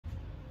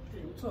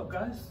What's up,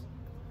 guys?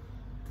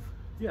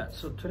 Yeah,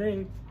 so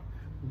today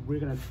we're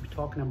gonna be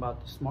talking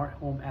about the smart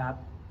home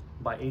app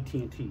by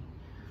AT&T.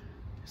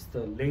 It's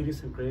the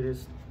latest and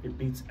greatest. It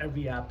beats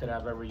every app that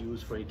I've ever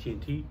used for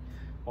AT&T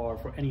or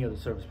for any other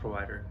service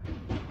provider.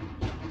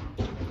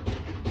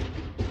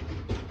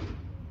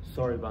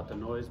 Sorry about the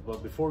noise,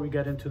 but before we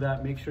get into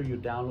that, make sure you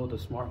download the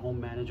Smart Home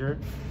Manager.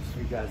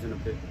 See you guys in a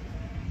bit.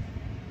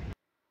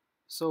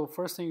 So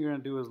first thing you're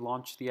gonna do is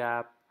launch the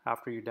app.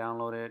 After you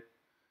download it,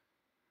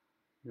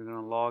 you're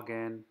gonna log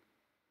in.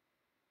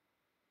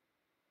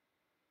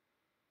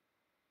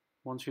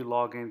 Once you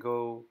log in,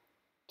 go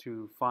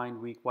to find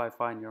weak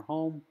Wi-Fi in your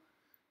home,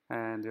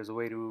 and there's a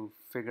way to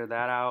figure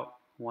that out.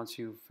 Once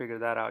you figure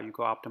that out, you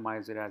go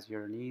optimize it as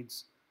your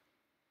needs.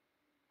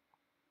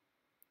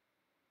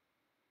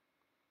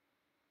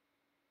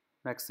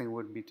 Next thing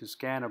would be to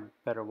scan a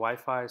better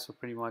Wi-Fi, so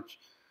pretty much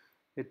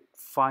it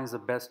finds the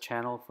best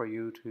channel for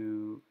you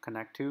to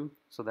connect to,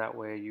 so that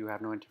way you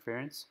have no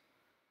interference.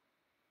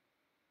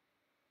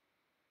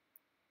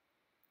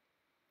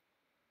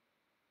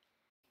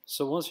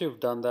 So once you've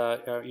done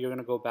that, you're going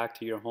to go back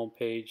to your home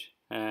page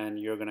and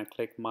you're going to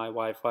click My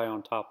Wi-Fi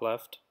on top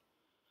left.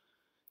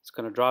 It's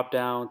going to drop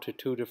down to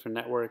two different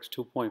networks,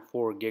 2.4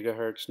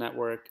 gigahertz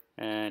network,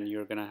 and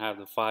you're going to have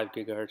the 5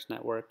 gigahertz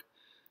network.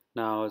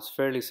 Now it's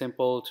fairly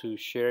simple to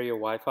share your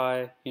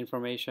Wi-Fi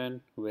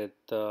information with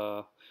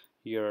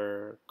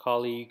your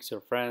colleagues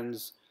or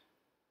friends.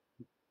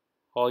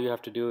 All you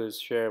have to do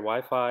is share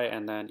Wi-Fi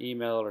and then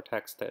email or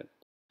text it.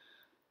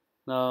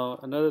 Now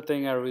another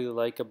thing I really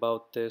like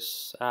about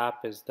this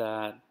app is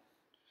that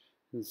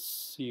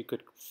you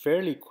could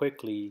fairly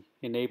quickly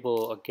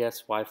enable a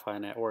guest Wi-Fi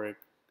network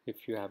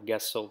if you have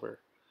guests over.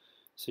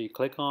 So you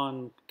click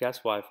on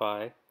guest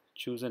Wi-Fi,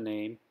 choose a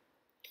name,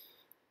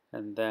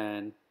 and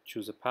then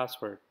choose a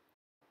password.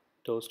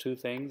 Those two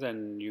things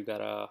and you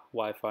got a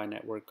Wi-Fi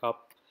network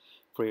up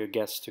for your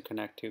guests to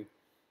connect to.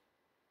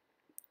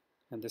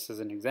 And this is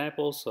an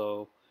example,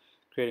 so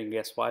creating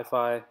guest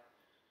Wi-Fi.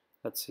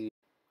 Let's see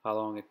how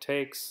long it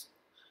takes.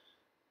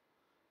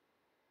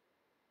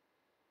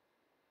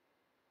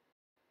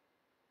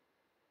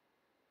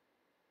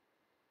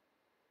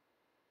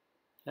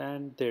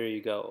 And there you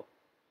go.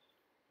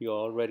 You're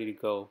all ready to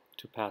go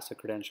to pass the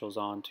credentials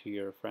on to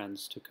your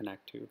friends to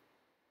connect to.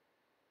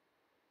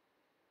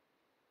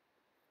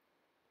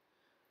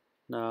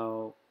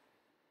 Now,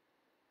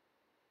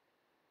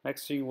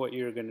 next thing what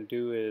you're going to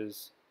do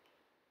is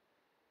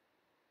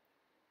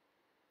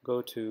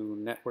go to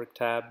Network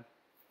tab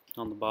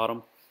on the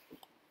bottom.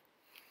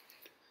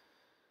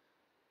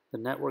 The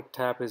Network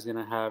tab is going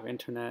to have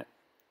Internet,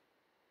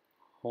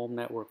 Home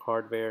Network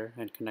Hardware,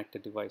 and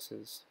Connected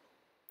Devices.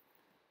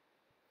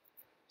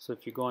 So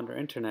if you go under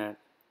Internet,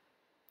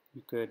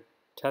 you could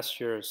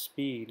test your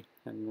speed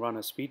and run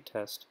a speed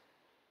test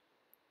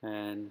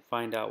and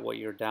find out what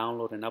your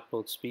download and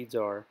upload speeds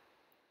are.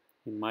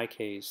 In my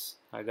case,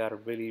 I got a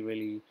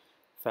really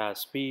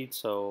fast speed,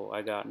 so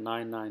I got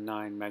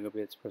 999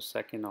 megabits per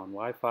second on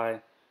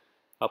Wi-Fi.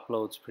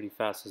 Uploads pretty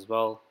fast as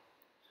well.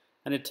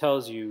 And it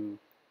tells you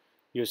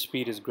your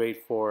speed is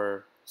great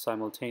for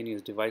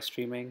simultaneous device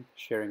streaming,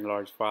 sharing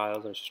large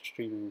files, or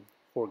streaming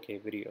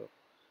 4K video.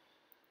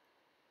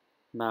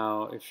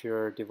 Now, if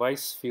your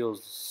device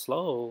feels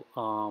slow,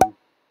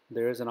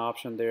 there is an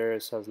option there.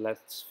 It says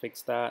let's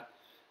fix that.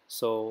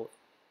 So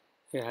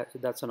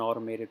that's an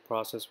automated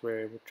process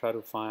where we try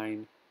to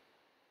find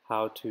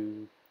how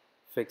to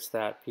fix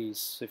that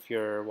piece if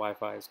your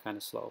Wi-Fi is kind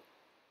of slow.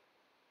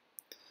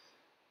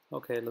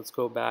 Okay, let's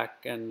go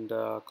back and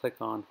click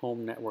on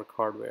Home Network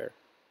Hardware.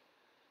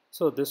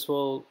 So this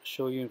will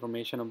show you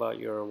information about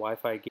your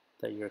Wi-Fi gate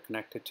that you're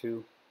connected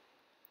to.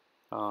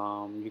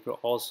 You could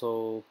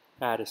also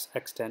add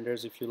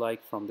extenders if you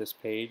like from this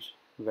page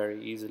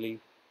very easily.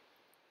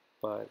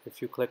 But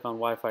if you click on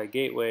Wi-Fi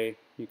Gateway,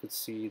 you could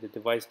see the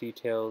device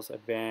details,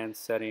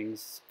 advanced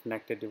settings,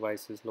 connected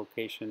devices,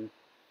 location,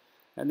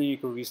 and then you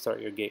can restart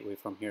your gateway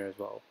from here as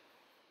well.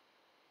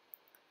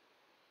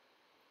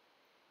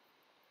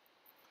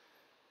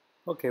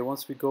 Okay,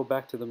 once we go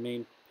back to the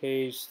main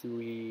page,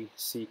 we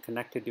see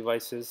connected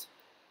devices.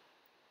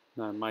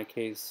 Now in my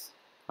case,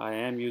 I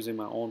am using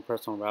my own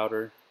personal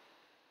router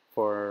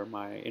for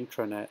my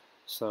intranet,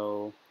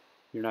 so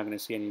you're not going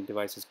to see any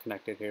devices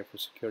connected here for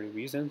security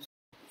reasons.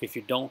 If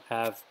you don't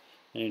have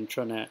an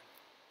intranet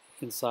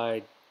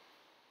inside,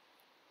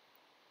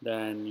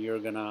 then you're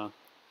going to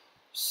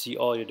see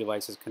all your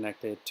devices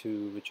connected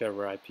to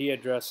whichever IP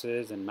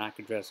addresses and MAC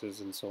addresses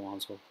and so on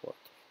and so forth.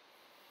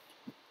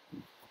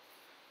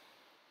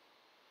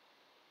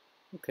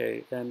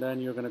 Okay, and then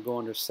you're going to go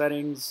under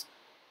settings.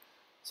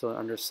 So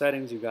under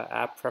settings, you got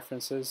app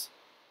preferences.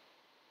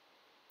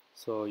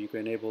 So you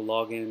can enable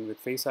login with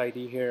Face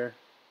ID here.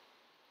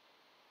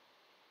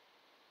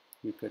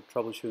 You could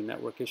troubleshoot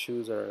network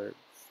issues or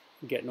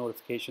get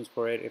notifications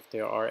for it if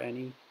there are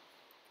any.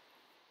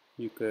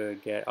 You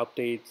could get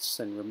updates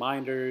and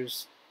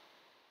reminders.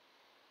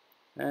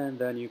 And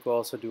then you could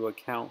also do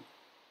account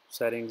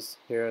settings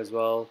here as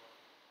well.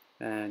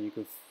 And you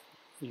could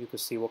you could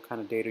see what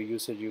kind of data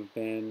usage you've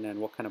been and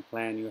what kind of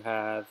plan you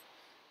have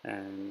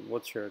and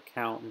what's your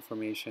account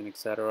information,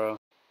 etc.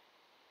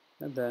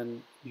 And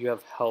then you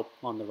have help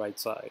on the right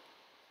side.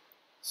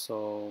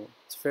 So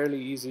it's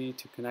fairly easy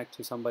to connect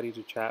to somebody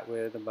to chat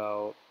with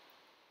about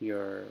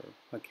your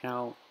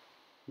account,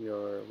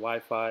 your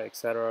Wi-Fi,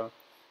 etc.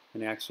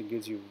 And it actually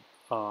gives you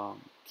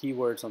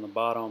keywords on the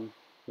bottom.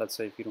 Let's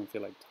say if you don't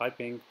feel like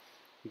typing,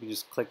 you can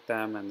just click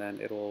them and then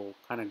it'll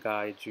kind of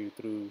guide you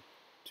through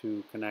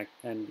to connect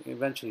and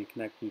eventually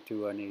connect you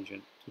to an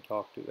agent to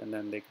talk to, and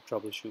then they can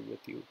troubleshoot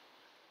with you.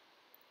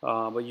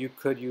 But you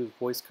could use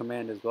voice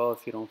command as well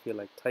if you don't feel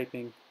like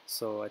typing.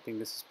 So I think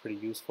this is pretty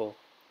useful.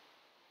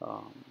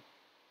 Um,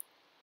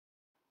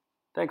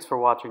 Thanks for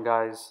watching,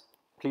 guys.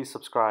 Please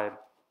subscribe.